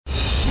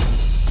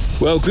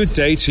Well, good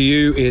day to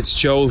you. It's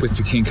Joel with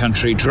The King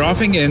Country,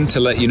 dropping in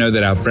to let you know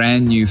that our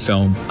brand new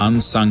film,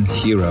 Unsung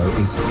Hero,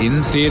 is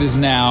in theaters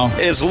now.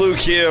 It's Luke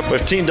here.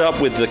 We've teamed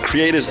up with the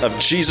creators of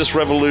Jesus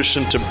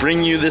Revolution to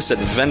bring you this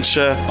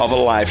adventure of a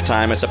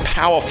lifetime. It's a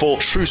powerful,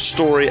 true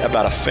story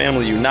about a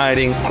family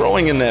uniting,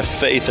 growing in their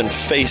faith, and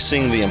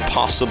facing the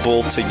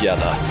impossible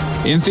together.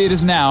 In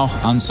theaters now,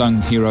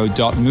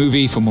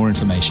 unsunghero.movie for more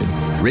information.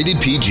 Rated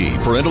PG.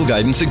 Parental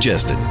guidance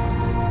suggested.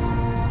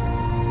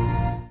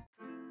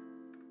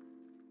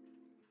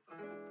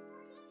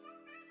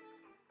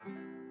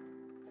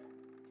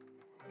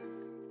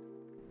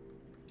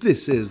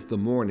 This is The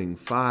Morning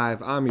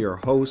Five. I'm your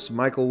host,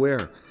 Michael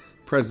Ware,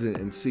 President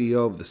and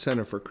CEO of the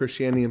Center for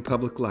Christianity and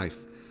Public Life,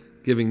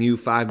 giving you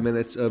 5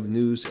 minutes of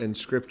news and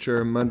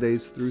scripture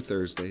Mondays through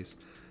Thursdays.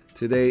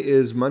 Today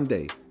is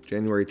Monday,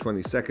 January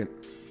 22nd,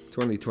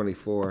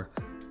 2024.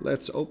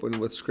 Let's open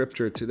with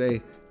scripture today.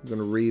 I'm going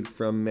to read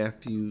from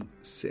Matthew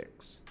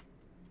 6.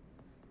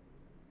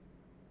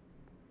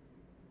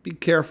 Be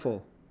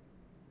careful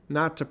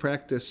not to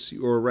practice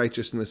your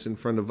righteousness in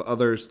front of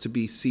others to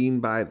be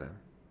seen by them.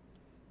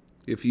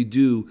 If you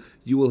do,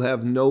 you will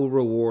have no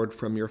reward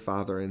from your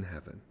Father in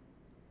heaven.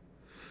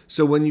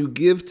 So when you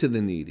give to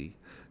the needy,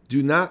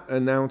 do not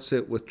announce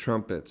it with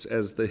trumpets,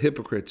 as the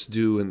hypocrites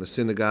do in the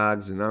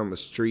synagogues and on the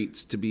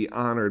streets, to be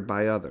honored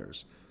by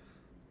others.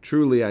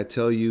 Truly, I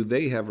tell you,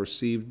 they have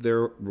received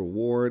their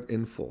reward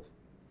in full.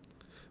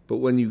 But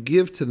when you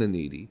give to the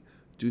needy,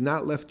 do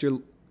not let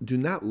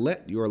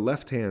your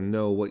left hand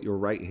know what your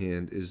right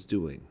hand is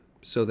doing,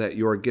 so that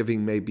your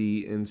giving may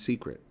be in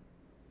secret.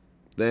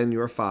 Then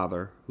your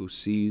Father, who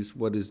sees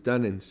what is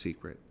done in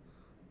secret,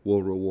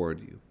 will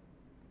reward you.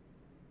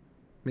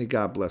 May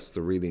God bless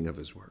the reading of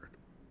His Word.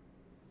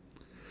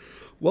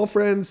 Well,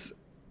 friends,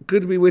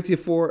 good to be with you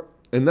for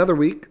another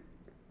week.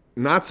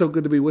 Not so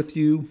good to be with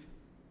you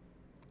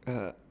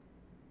a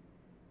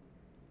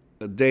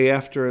day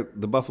after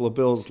the Buffalo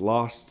Bills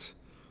lost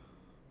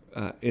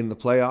in the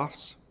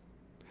playoffs.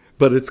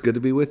 But it's good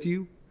to be with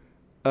you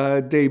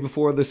a day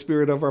before the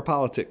Spirit of Our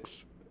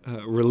Politics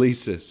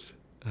releases.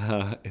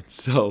 And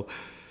so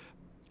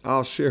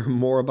I'll share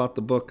more about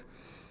the book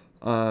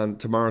on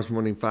tomorrow's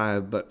Morning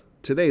Five, but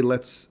today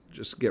let's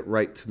just get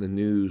right to the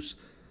news.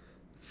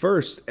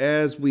 First,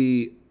 as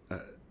we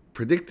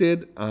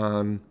predicted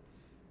on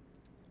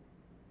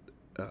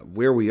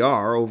where we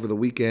are over the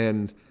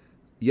weekend,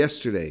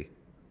 yesterday,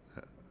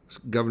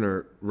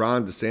 Governor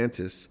Ron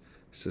DeSantis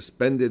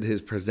suspended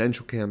his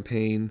presidential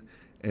campaign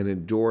and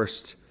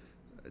endorsed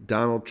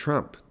Donald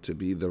Trump to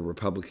be the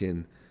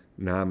Republican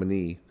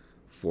nominee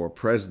for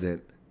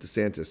president.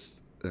 DeSantis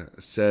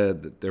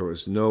said that there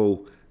was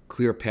no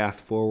clear path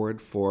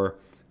forward for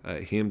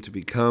him to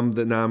become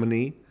the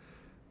nominee.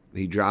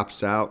 He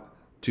drops out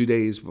 2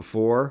 days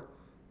before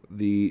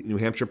the New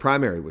Hampshire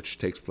primary, which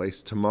takes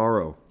place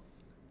tomorrow.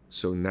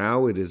 So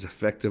now it is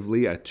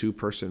effectively a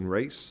two-person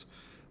race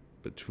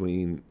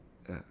between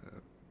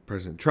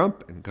President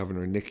Trump and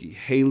Governor Nikki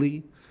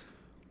Haley.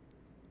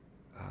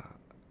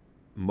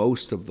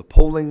 Most of the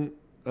polling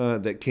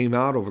that came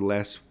out over the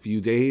last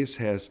few days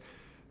has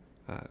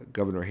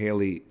Governor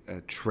Haley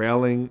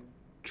trailing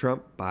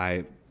Trump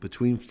by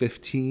between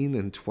 15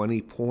 and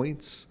 20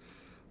 points.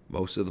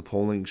 Most of the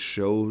polling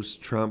shows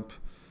Trump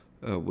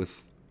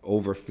with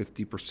over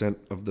 50%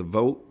 of the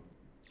vote.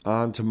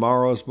 On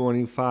tomorrow's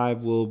Morning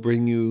Five, we'll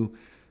bring you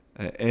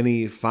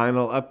any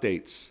final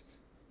updates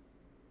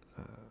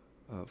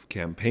of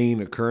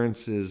campaign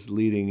occurrences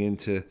leading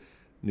into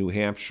New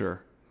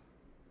Hampshire.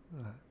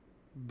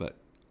 But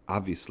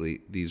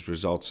obviously, these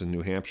results in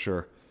New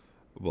Hampshire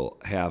will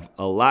have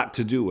a lot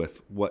to do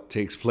with what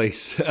takes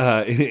place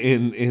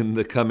in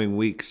the coming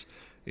weeks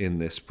in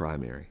this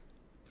primary.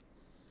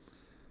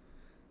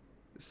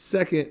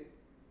 Second,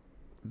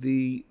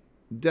 the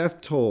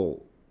death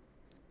toll,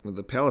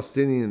 the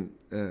Palestinian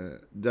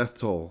death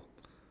toll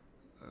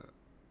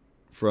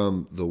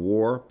from the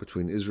war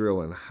between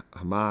Israel and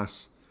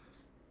Hamas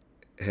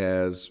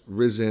has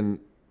risen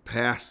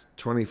past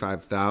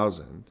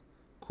 25,000,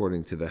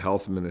 according to the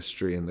health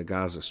ministry in the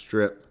Gaza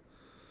Strip.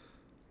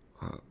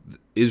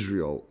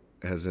 Israel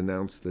has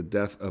announced the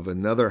death of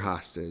another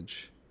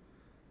hostage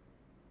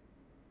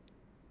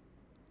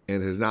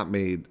and has not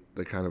made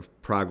the kind of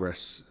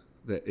progress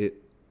that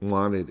it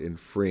wanted in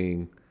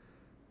freeing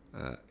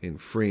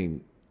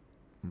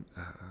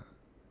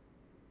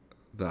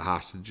the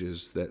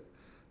hostages that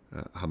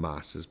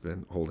Hamas has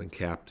been holding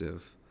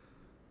captive.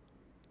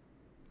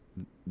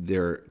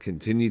 There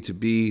continue to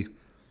be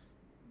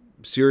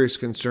serious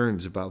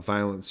concerns about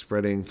violence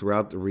spreading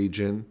throughout the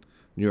region.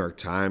 New York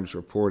Times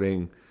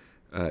reporting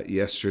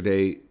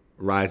yesterday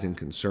rising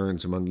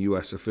concerns among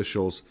U.S.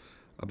 officials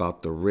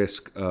about the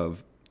risk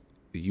of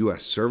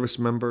U.S. service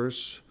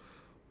members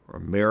or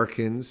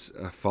Americans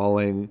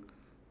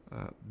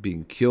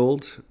being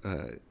killed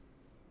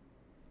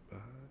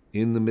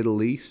in the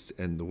Middle East,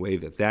 and the way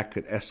that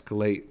could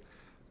escalate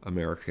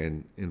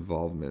American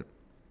involvement.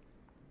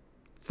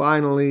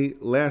 Finally,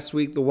 last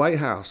week, the White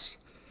House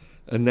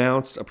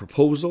announced a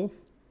proposal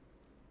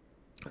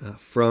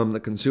from the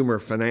Consumer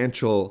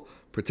Financial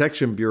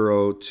Protection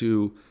Bureau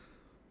to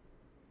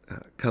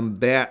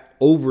combat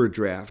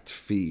overdraft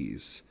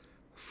fees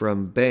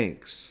from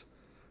banks.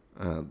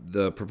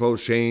 The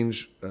proposed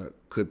change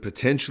could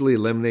potentially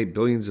eliminate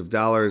billions of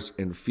dollars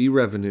in fee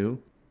revenue,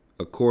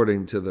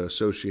 according to the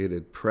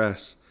Associated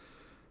Press.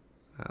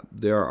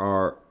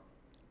 The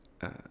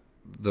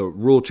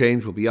rule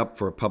change will be up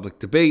for a public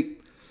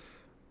debate,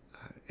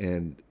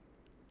 and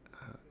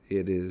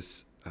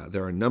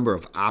there are a number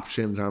of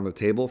options on the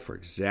table for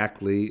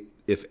exactly,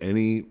 if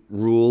any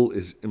rule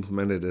is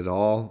implemented at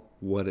all,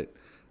 what it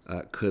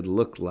could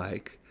look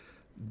like.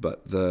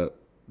 But the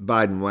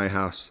Biden White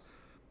House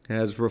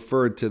has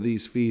referred to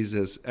these fees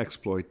as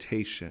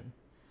exploitation.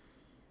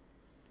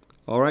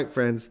 All right,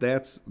 friends,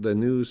 that's the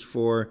news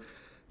for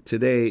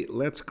today.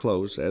 Let's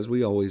close, as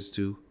we always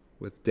do,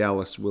 with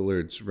Dallas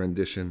Willard's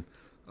rendition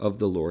of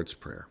the Lord's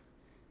Prayer.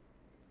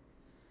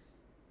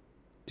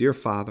 Dear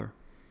Father,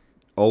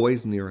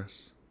 always near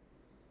us,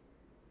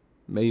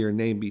 may your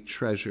name be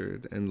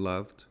treasured and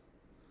loved.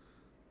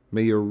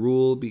 May your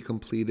rule be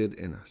completed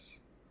in us.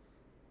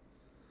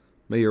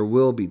 May your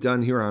will be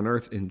done here on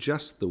earth in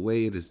just the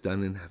way it is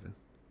done in heaven.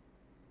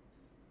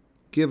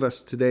 Give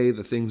us today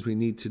the things we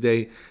need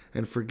today,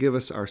 and forgive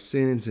us our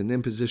sins and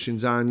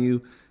impositions on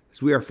you,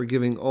 as we are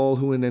forgiving all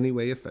who in any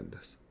way offend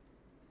us.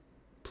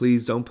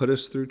 Please don't put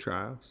us through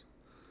trials,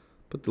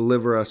 but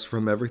deliver us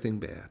from everything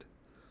bad,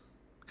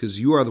 because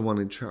you are the one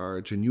in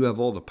charge, and you have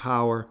all the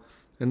power,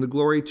 and the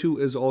glory too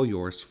is all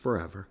yours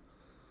forever,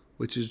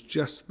 which is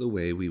just the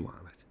way we want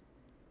it.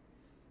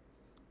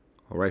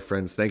 All right,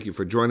 friends, thank you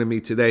for joining me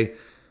today.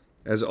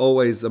 As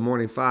always, the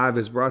Morning Five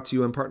is brought to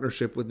you in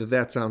partnership with the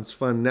That Sounds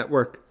Fun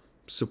Network,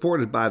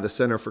 supported by the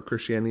Center for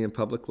Christianity and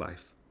Public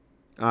Life.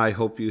 I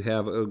hope you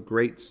have a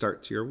great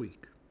start to your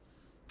week.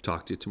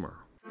 Talk to you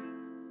tomorrow.